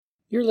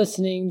You're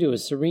listening to a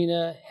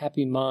Serena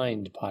Happy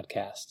Mind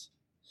podcast.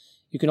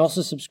 You can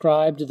also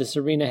subscribe to the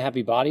Serena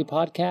Happy Body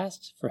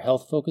podcast for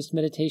health-focused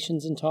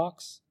meditations and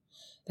talks,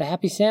 the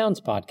Happy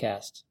Sounds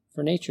podcast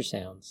for nature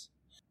sounds,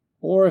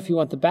 or if you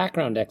want the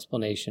background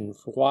explanation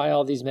for why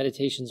all these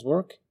meditations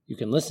work, you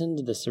can listen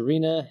to the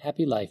Serena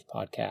Happy Life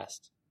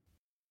podcast.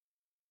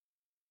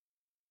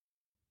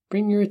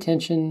 Bring your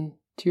attention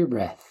to your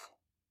breath.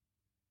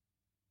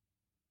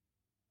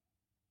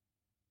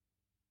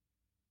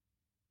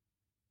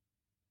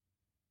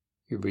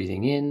 You're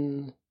breathing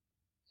in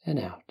and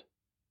out.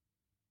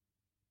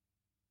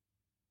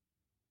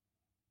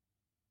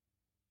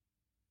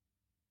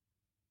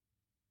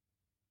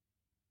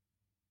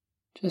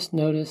 Just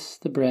notice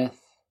the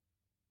breath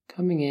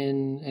coming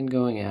in and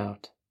going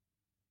out.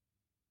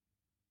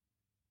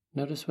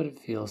 Notice what it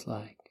feels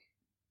like.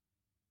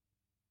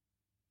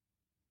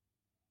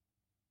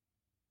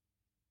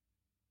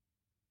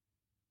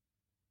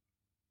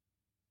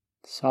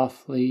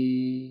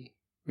 Softly,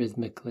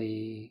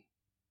 rhythmically,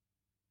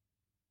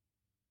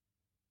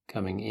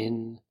 coming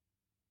in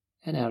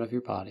and out of your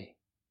body.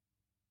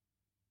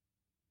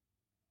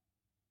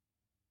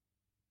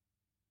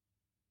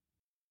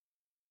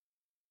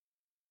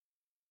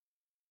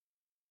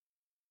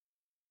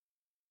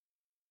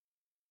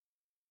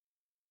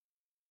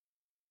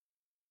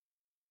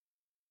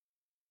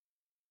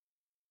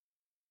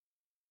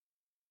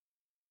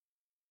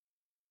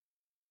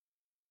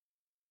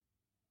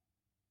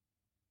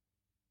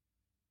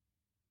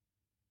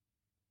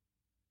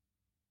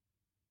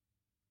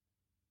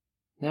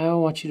 Now I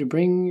want you to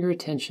bring your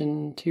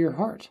attention to your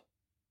heart.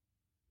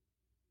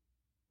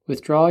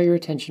 Withdraw your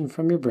attention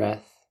from your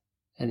breath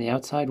and the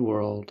outside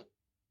world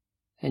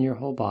and your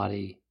whole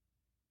body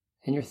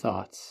and your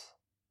thoughts,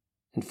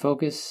 and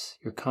focus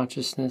your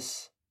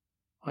consciousness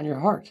on your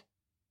heart.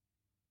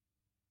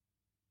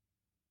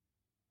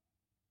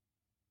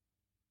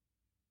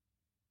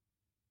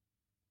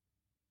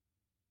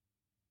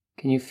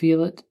 Can you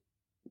feel it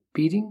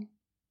beating?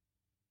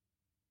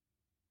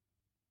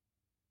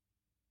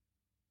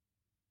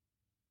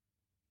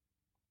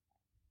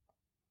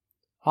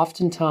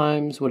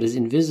 Oftentimes, what is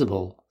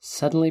invisible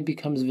suddenly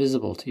becomes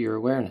visible to your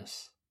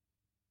awareness.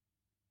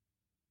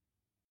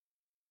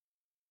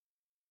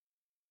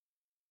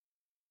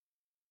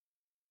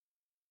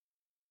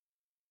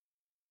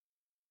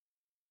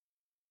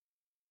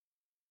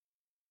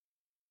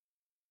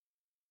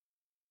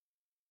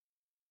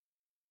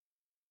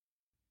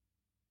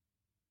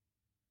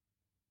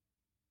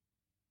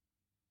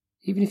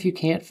 Even if you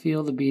can't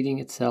feel the beating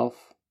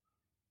itself,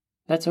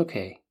 that's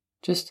okay.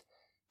 Just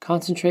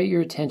concentrate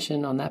your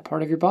attention on that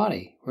part of your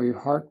body where your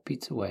heart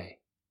beats away.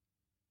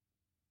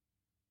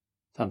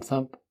 Thump,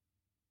 thump,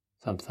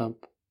 thump,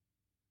 thump,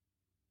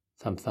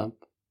 thump, thump,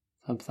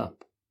 thump,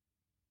 thump.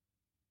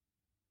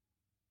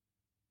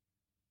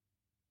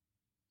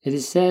 It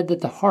is said that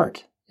the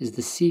heart is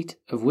the seat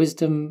of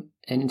wisdom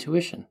and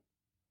intuition,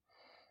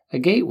 a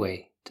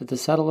gateway to the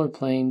subtler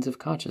planes of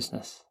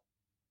consciousness.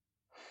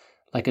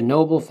 Like a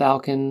noble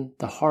falcon,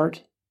 the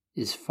heart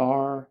is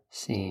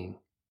far-seeing.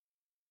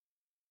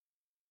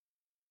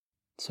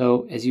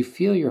 So, as you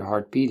feel your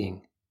heart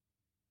beating,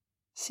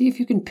 see if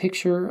you can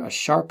picture a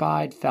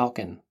sharp-eyed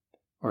falcon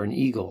or an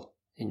eagle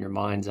in your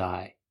mind's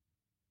eye.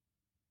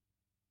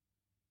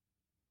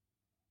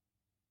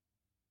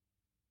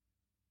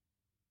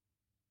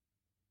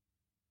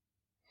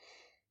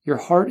 Your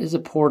heart is a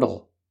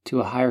portal to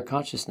a higher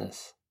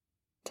consciousness,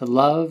 to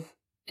love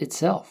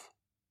itself.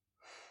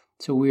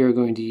 So we are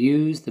going to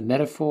use the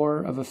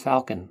metaphor of a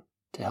falcon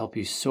to help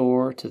you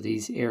soar to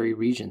these airy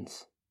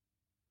regions.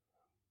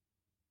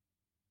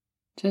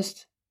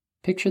 Just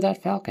picture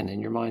that falcon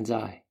in your mind's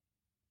eye.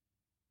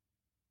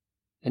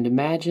 And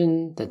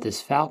imagine that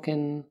this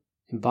falcon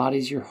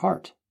embodies your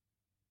heart.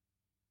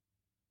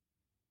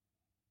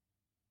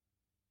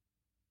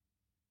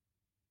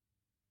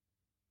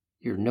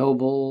 Your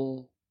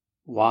noble,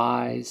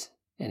 wise,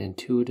 and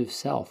intuitive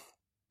self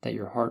that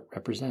your heart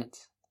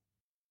represents.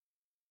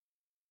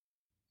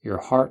 Your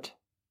heart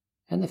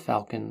and the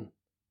falcon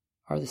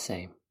are the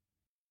same.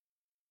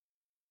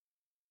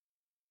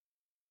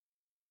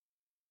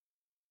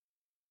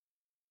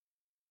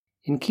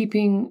 In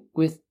keeping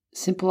with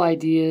simple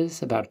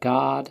ideas about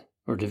God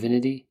or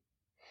divinity,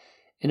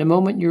 in a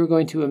moment you are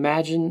going to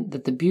imagine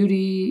that the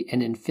beauty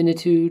and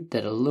infinitude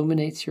that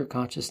illuminates your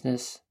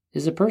consciousness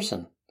is a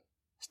person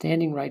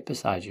standing right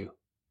beside you.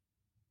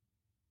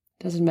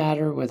 It doesn't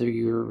matter whether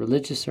you're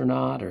religious or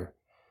not, or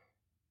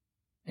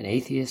an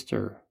atheist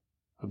or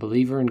a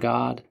believer in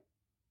God,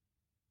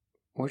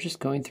 or just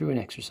going through an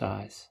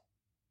exercise.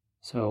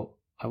 So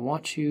I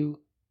want you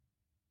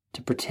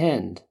to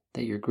pretend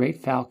that your great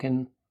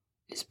falcon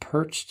is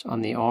perched on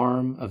the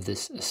arm of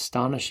this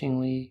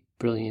astonishingly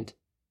brilliant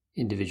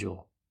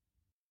individual.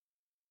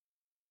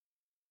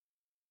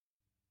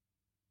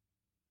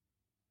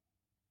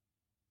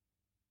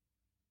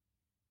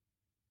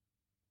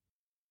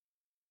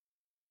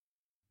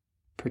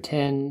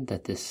 Pretend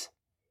that this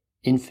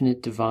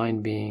infinite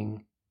divine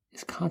being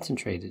is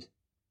concentrated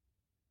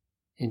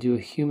into a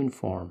human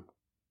form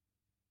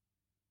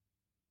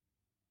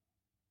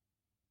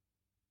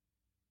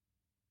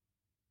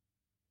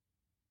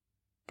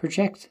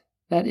project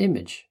that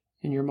image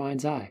in your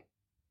mind's eye.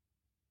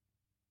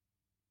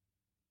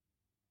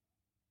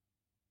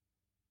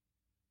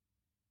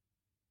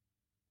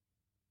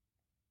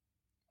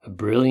 A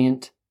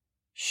brilliant,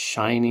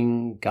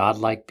 shining,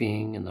 godlike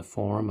being in the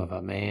form of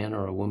a man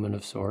or a woman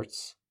of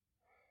sorts,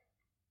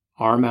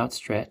 arm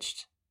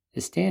outstretched,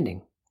 is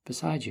standing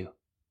beside you.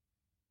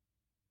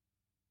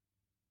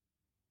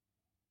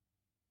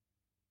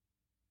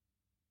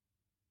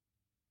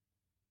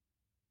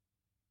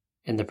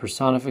 And the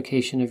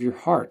personification of your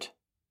heart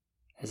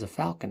as a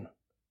falcon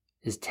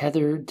is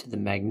tethered to the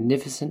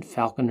magnificent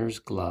falconer's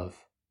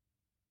glove.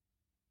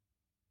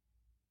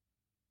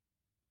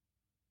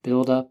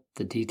 Build up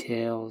the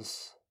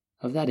details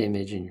of that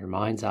image in your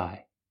mind's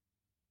eye.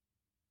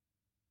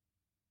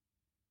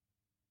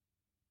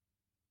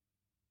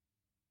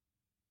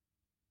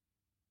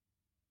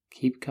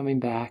 Keep coming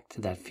back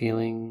to that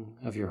feeling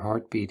of your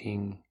heart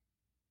beating,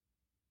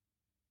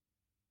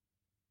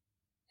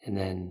 and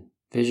then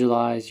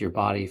visualize your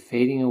body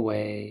fading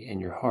away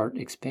and your heart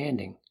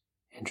expanding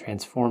and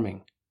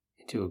transforming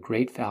into a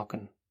great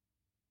falcon,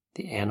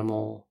 the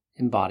animal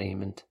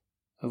embodiment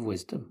of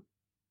wisdom.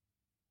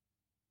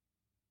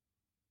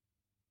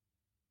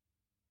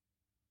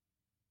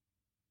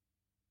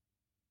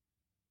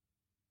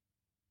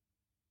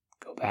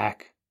 Go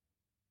back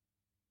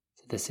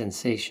to the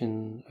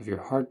sensation of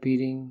your heart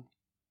beating.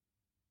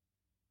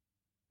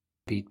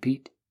 Beat,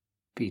 beat,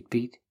 beat,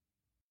 beat.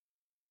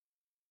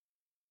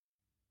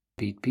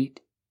 Beat, beat,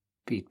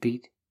 beat,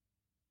 beat.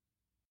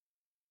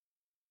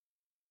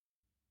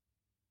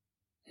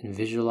 And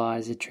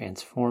visualize it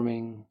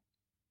transforming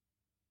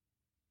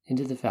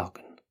into the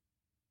falcon.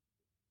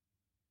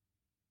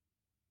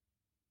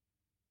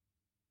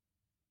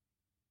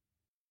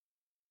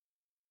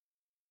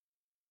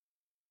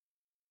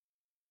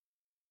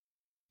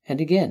 And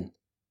again,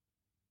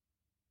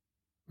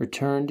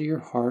 return to your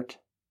heart.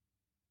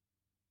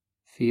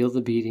 Feel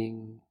the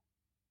beating.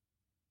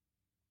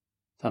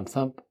 Thump,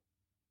 thump,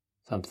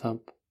 thump,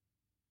 thump,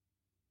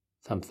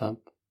 thump,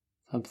 thump,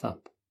 thump,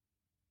 thump,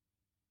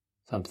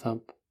 thump,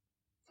 thump,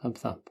 thump,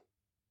 thump.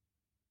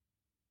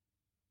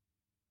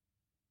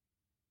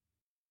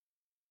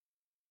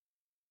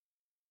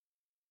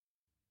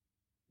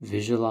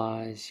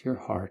 Visualize your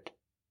heart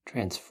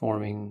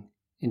transforming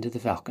into the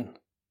falcon.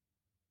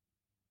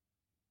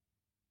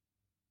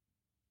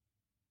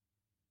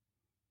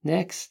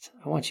 Next,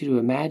 I want you to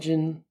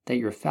imagine that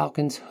your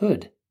falcon's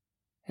hood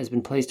has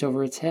been placed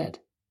over its head.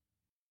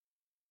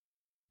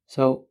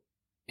 So,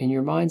 in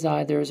your mind's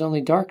eye, there is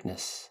only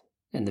darkness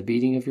and the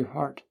beating of your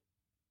heart.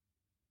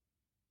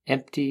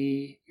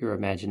 Empty your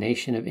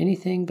imagination of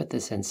anything but the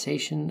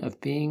sensation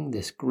of being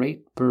this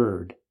great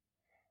bird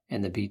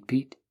and the beat,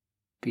 beat,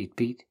 beat,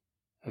 beat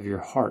of your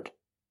heart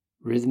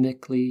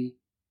rhythmically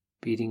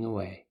beating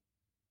away.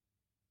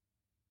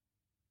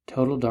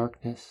 Total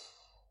darkness.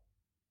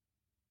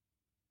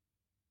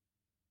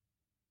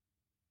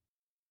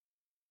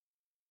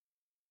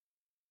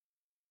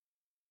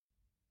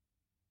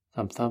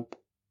 Thump, thump,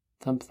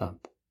 thump,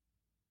 thump.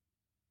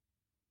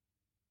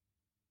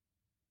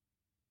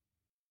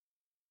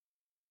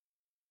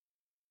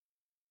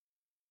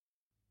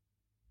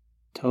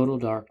 Total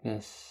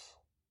darkness.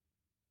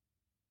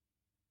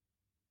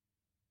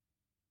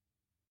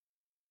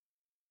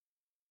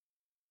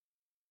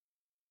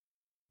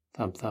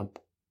 Thump, thump,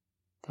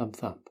 thump,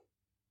 thump.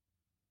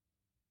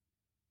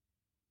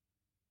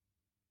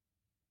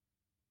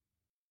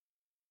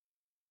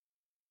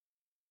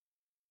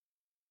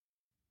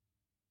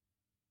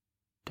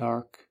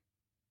 Dark,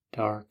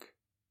 dark,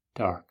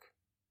 dark.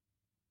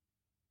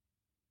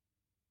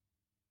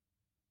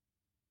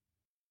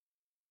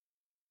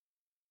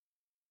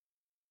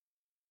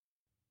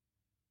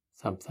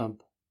 Thump,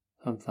 thump,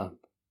 thump, thump.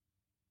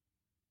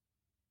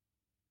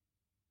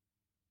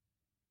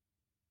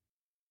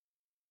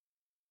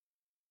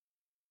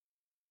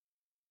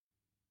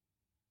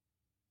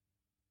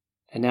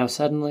 And now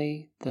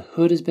suddenly the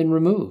hood has been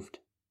removed.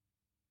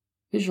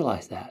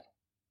 Visualize that.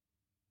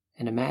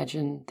 And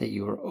imagine that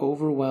you are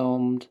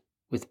overwhelmed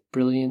with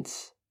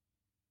brilliance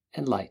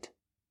and light.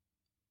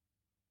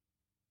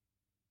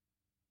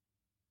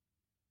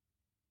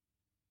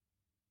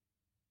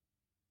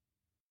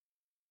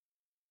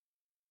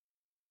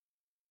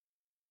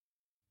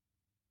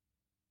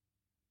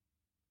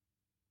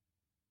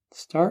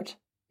 Start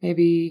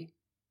maybe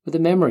with a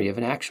memory of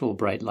an actual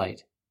bright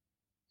light,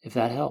 if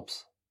that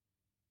helps.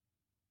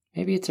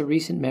 Maybe it's a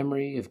recent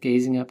memory of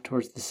gazing up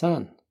towards the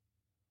sun.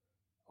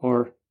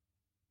 Or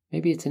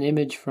maybe it's an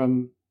image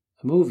from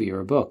a movie or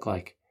a book,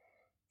 like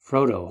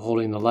Frodo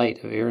holding the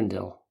light of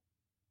Arendelle.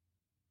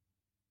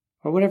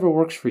 Or whatever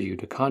works for you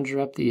to conjure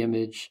up the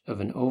image of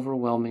an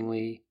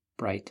overwhelmingly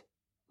bright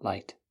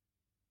light.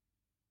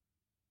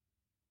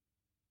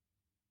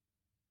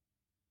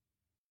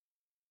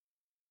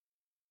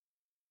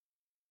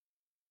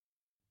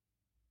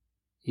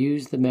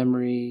 Use the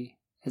memory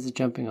as a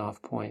jumping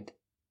off point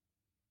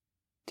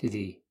to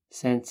the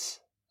sense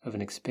of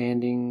an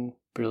expanding,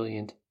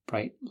 brilliant,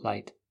 bright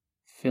light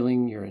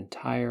filling your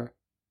entire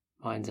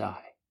mind's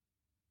eye.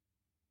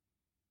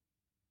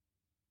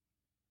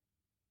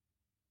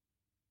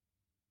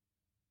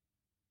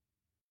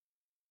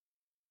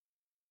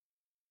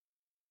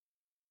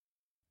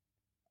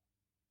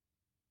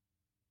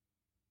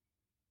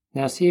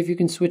 Now see if you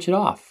can switch it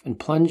off and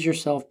plunge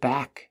yourself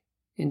back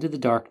into the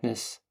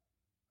darkness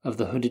of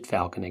the hooded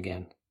falcon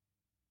again.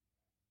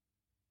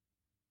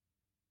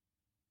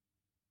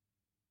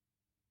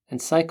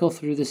 And cycle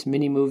through this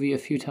mini movie a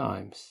few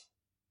times.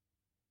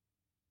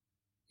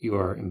 You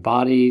are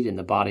embodied in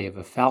the body of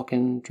a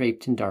falcon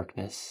draped in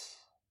darkness.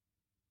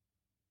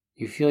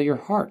 You feel your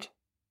heart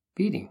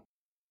beating.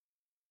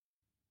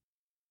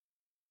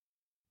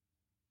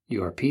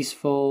 You are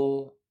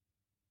peaceful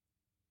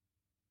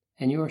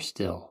and you are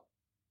still.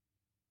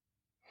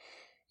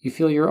 You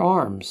feel your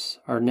arms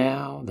are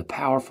now the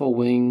powerful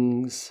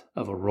wings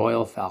of a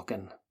royal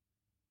falcon.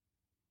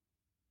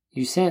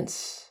 You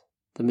sense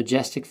the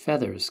majestic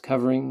feathers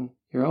covering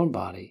your own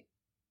body.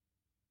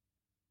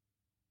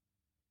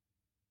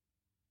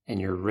 And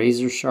your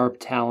razor-sharp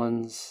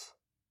talons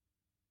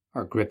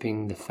are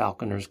gripping the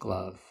falconer's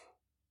glove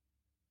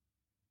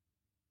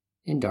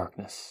in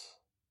darkness.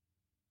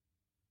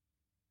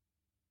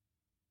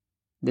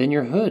 Then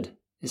your hood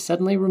is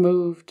suddenly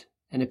removed,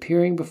 and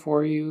appearing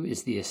before you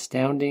is the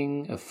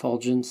astounding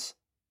effulgence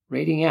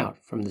radiating out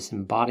from this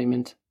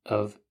embodiment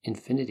of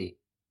infinity.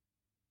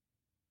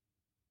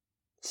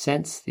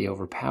 Sense the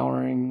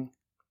overpowering,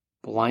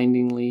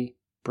 blindingly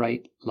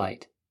bright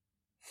light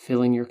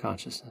filling your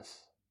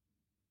consciousness.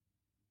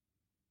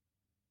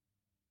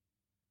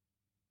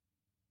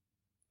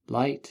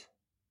 Light,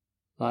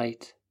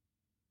 light,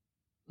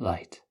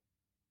 light.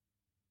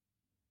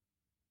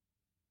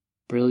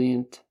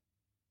 Brilliant,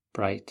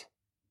 bright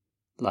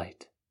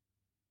light.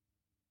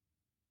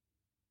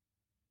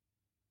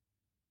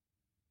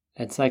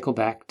 And cycle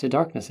back to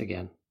darkness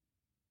again.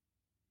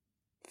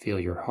 Feel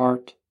your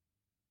heart.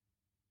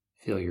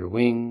 Feel your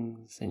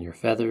wings and your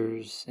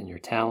feathers and your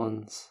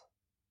talons.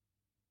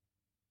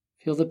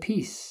 Feel the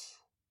peace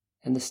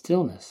and the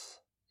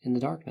stillness in the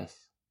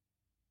darkness.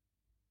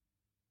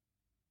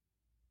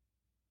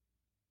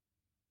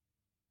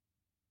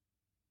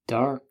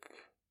 Dark,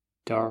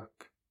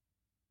 dark,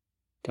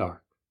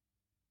 dark.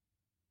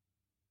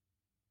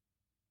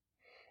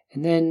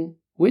 And then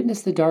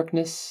witness the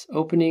darkness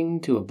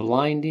opening to a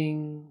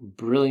blinding,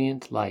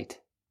 brilliant light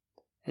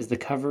as the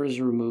cover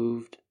is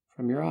removed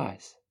from your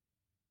eyes.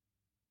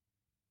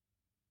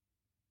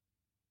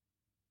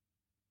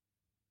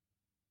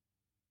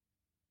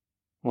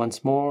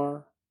 Once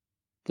more,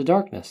 the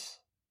darkness,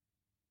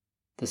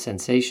 the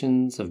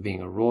sensations of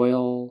being a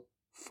royal,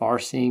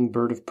 far-seeing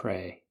bird of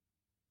prey,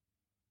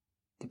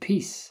 the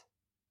peace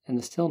and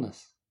the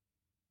stillness.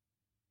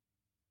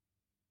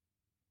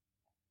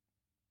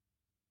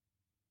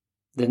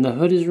 Then the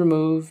hood is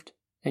removed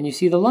and you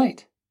see the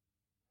light,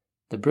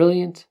 the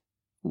brilliant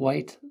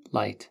white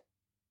light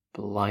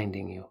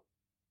blinding you.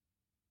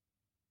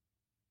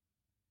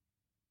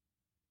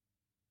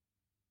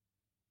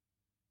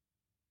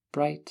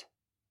 Bright,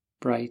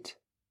 bright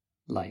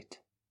light.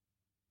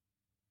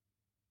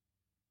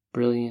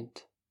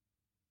 Brilliant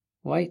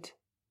white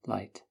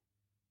light.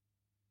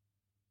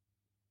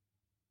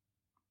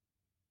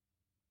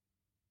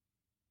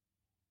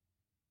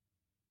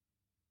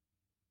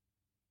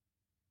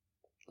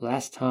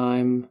 Last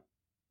time,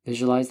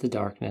 visualize the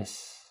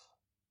darkness,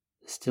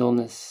 the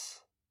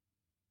stillness,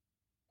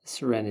 the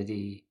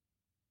serenity,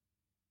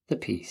 the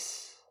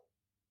peace,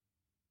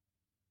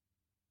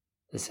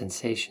 the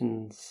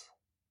sensations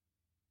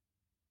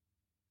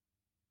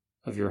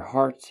of your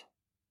heart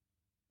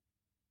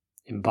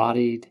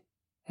embodied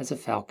as a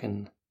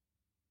falcon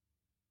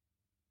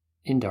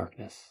in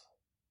darkness.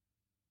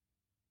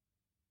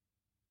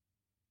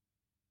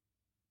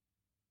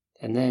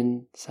 And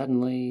then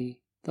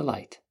suddenly the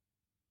light.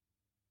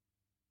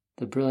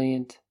 The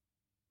brilliant,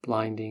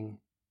 blinding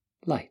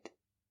light.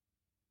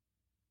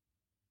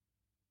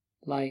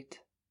 Light,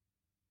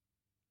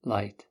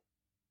 light,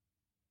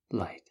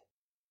 light.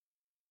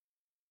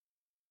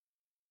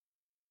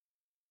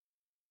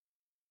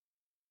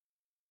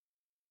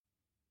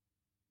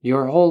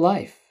 Your whole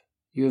life,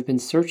 you have been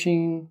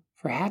searching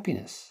for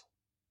happiness,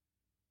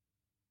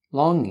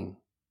 longing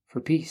for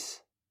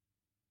peace.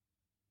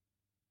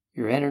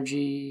 Your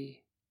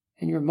energy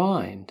and your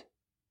mind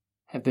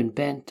have been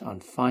bent on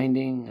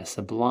finding a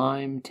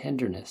sublime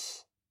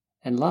tenderness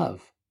and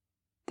love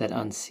that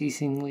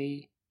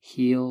unceasingly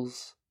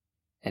heals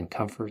and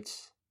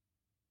comforts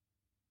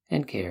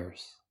and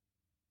cares.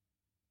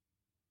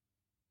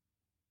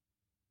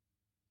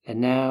 And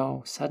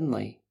now,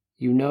 suddenly,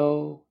 you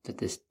know that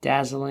this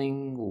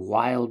dazzling,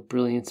 wild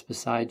brilliance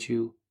beside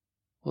you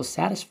will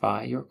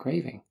satisfy your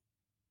craving.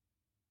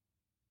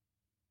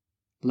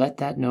 Let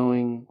that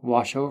knowing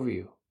wash over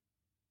you.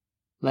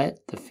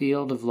 Let the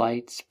field of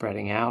light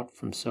spreading out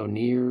from so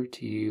near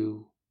to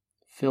you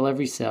fill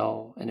every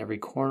cell and every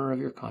corner of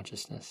your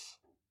consciousness.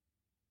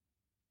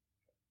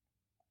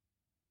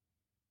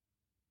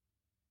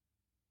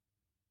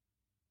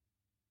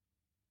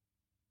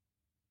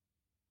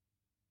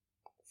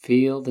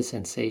 Feel the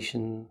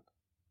sensation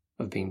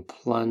of being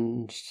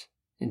plunged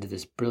into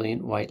this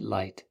brilliant white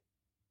light,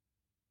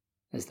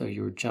 as though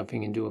you were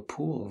jumping into a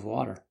pool of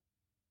water.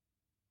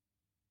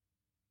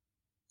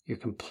 You're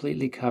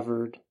completely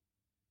covered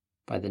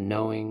by the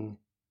knowing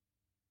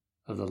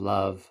of the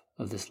love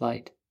of this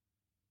light.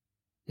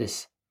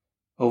 This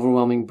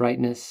overwhelming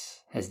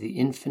brightness has the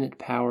infinite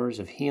powers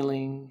of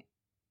healing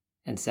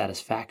and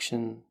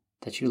satisfaction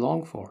that you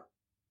long for.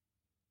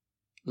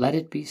 Let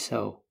it be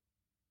so.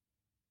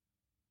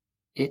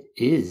 It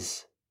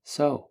is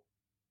so.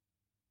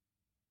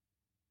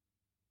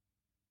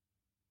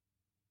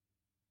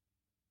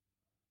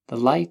 The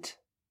light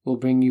will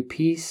bring you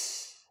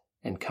peace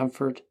and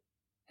comfort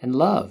and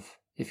love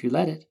if you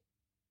let it.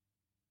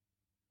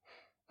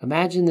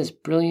 Imagine this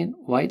brilliant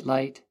white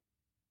light.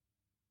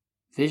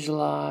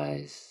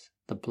 Visualize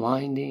the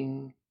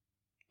blinding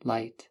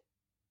light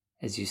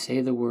as you say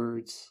the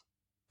words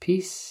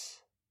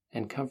peace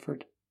and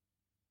comfort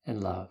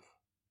and love.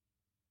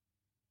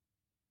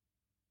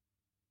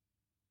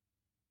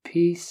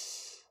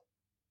 Peace,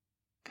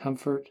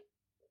 comfort,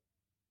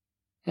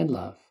 and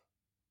love.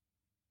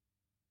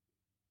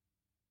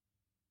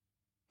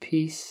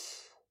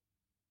 Peace,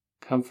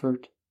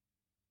 comfort,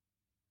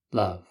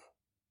 love.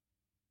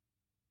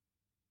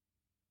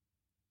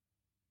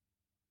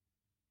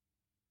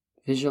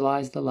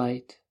 Visualize the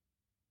light,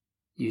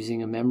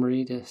 using a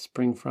memory to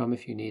spring from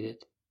if you need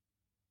it,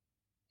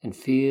 and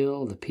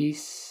feel the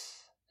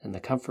peace and the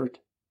comfort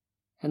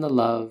and the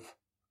love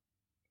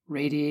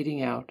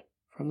radiating out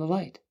from the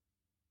light.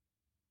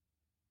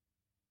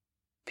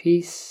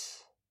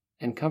 Peace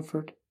and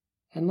comfort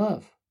and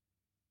love.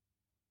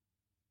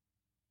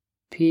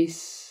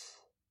 Peace,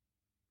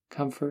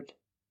 comfort,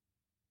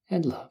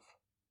 and love.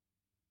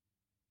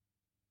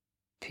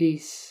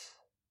 Peace,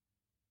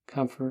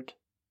 comfort,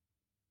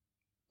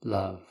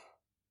 love.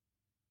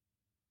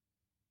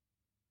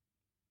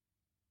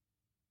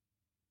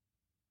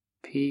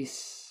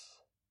 Peace,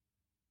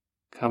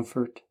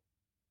 comfort,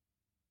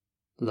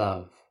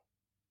 love.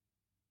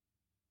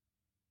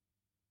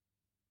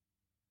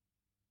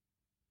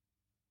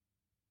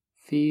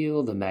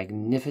 Feel the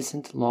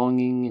magnificent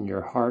longing in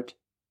your heart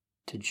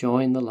to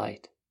join the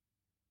light.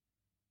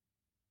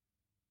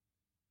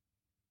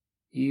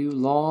 You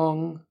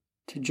long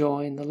to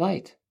join the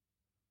light,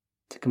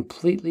 to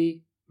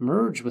completely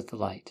merge with the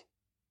light,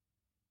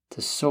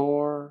 to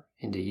soar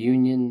into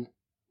union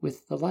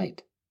with the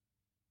light.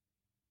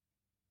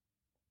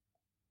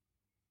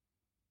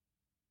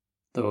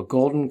 Though a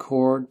golden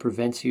cord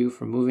prevents you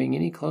from moving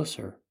any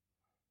closer,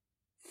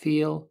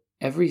 feel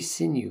every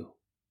sinew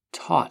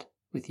taut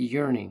with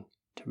yearning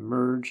to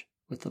merge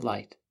with the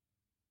light.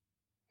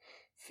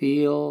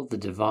 Feel the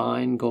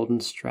divine golden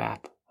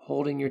strap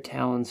holding your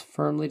talons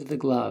firmly to the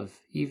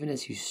glove even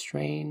as you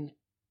strain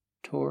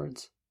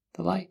towards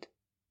the light.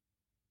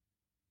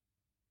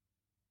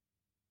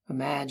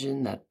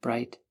 Imagine that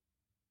bright,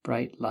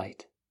 bright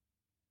light,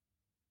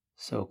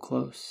 so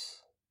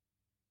close,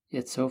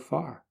 yet so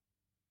far.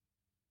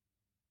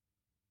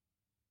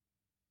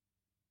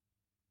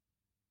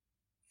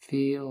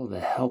 Feel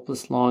the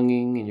helpless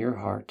longing in your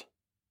heart.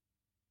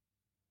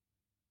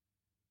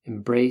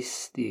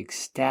 Embrace the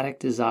ecstatic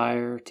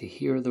desire to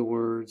hear the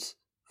words,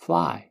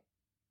 "Fly,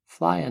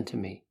 fly unto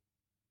me,"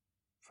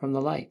 from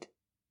the light,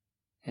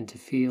 and to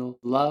feel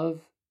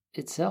love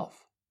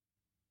itself.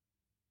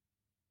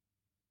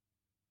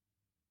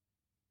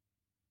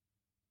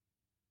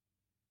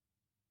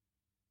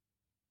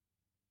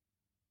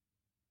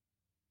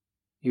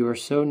 You are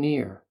so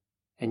near,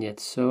 and yet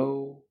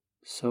so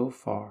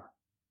far.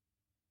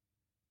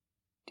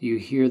 Do you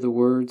hear the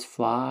words,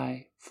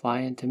 "Fly,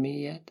 fly unto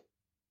me" yet?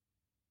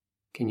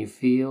 Can you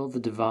feel the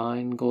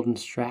divine golden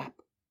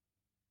strap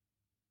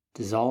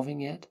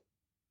dissolving yet?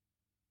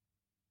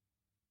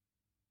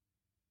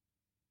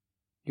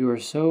 You are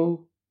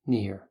so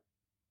near,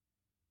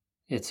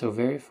 yet so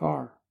very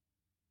far,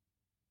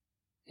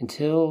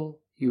 until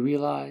you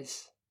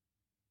realize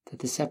that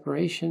the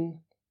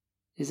separation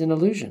is an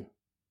illusion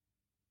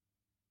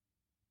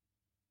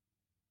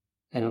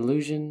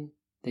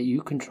that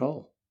you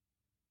control.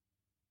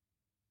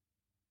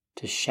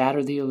 To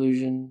shatter the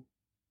illusion,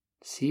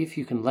 see if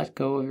you can let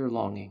go of your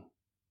longing.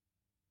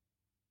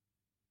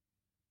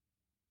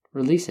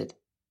 Release it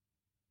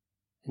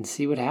and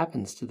see what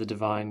happens to the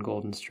divine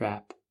golden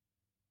strap,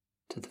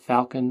 to the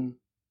falcon,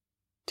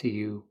 to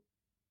you,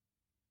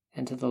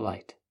 and to the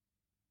light.